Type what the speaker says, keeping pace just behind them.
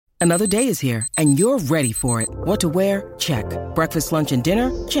Another day is here, and you're ready for it. What to wear? Check. Breakfast, lunch, and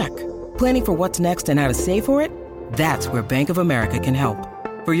dinner? Check. Planning for what's next and how to save for it? That's where Bank of America can help.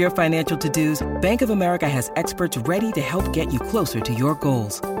 For your financial to-dos, Bank of America has experts ready to help get you closer to your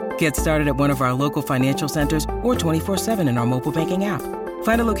goals. Get started at one of our local financial centers or 24/7 in our mobile banking app.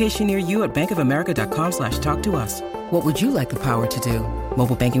 Find a location near you at bankofamerica.com/talktous. What would you like the power to do?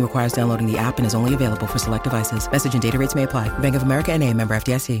 Mobile banking requires downloading the app and is only available for select devices. Message and data rates may apply. Bank of America N.A., member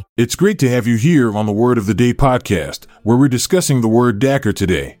FDIC. It's great to have you here on the Word of the Day podcast, where we're discussing the word Dacker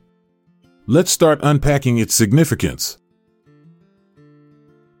today. Let's start unpacking its significance.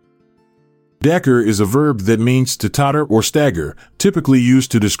 Dacker is a verb that means to totter or stagger, typically used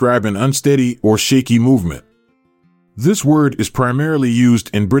to describe an unsteady or shaky movement. This word is primarily used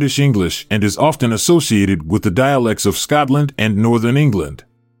in British English and is often associated with the dialects of Scotland and Northern England.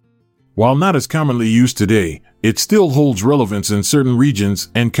 While not as commonly used today, it still holds relevance in certain regions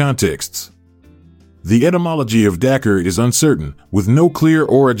and contexts. The etymology of Dacker is uncertain, with no clear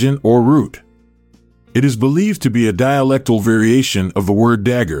origin or root. It is believed to be a dialectal variation of the word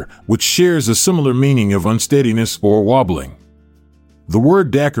dagger, which shares a similar meaning of unsteadiness or wobbling. The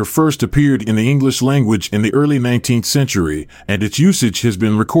word Dacker first appeared in the English language in the early 19th century, and its usage has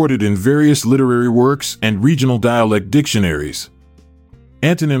been recorded in various literary works and regional dialect dictionaries.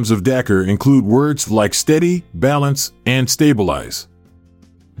 Antonyms of Dacker include words like steady, balance, and stabilize.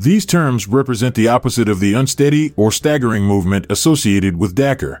 These terms represent the opposite of the unsteady or staggering movement associated with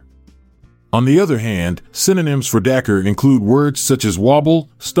Dacker. On the other hand, synonyms for Dacker include words such as wobble,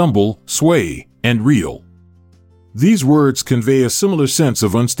 stumble, sway, and reel. These words convey a similar sense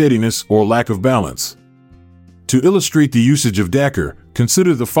of unsteadiness or lack of balance. To illustrate the usage of Dacker,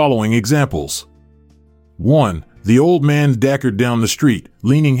 consider the following examples. 1. The old man dackered down the street,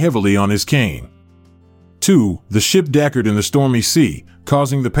 leaning heavily on his cane. 2. The ship dackered in the stormy sea,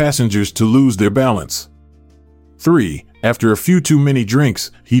 causing the passengers to lose their balance. 3. After a few too many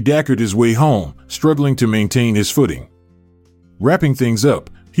drinks, he dackered his way home, struggling to maintain his footing. Wrapping things up,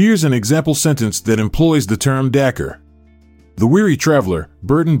 here's an example sentence that employs the term Dacker. The weary traveler,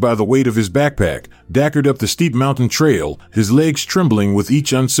 burdened by the weight of his backpack, dackered up the steep mountain trail, his legs trembling with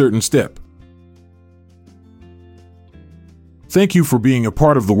each uncertain step. Thank you for being a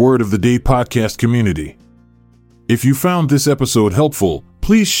part of the Word of the Day podcast community. If you found this episode helpful,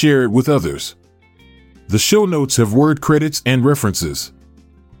 please share it with others. The show notes have word credits and references.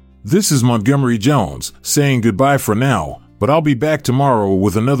 This is Montgomery Jones, saying goodbye for now, but I'll be back tomorrow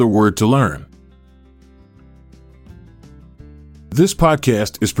with another word to learn. This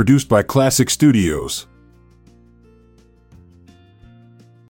podcast is produced by Classic Studios.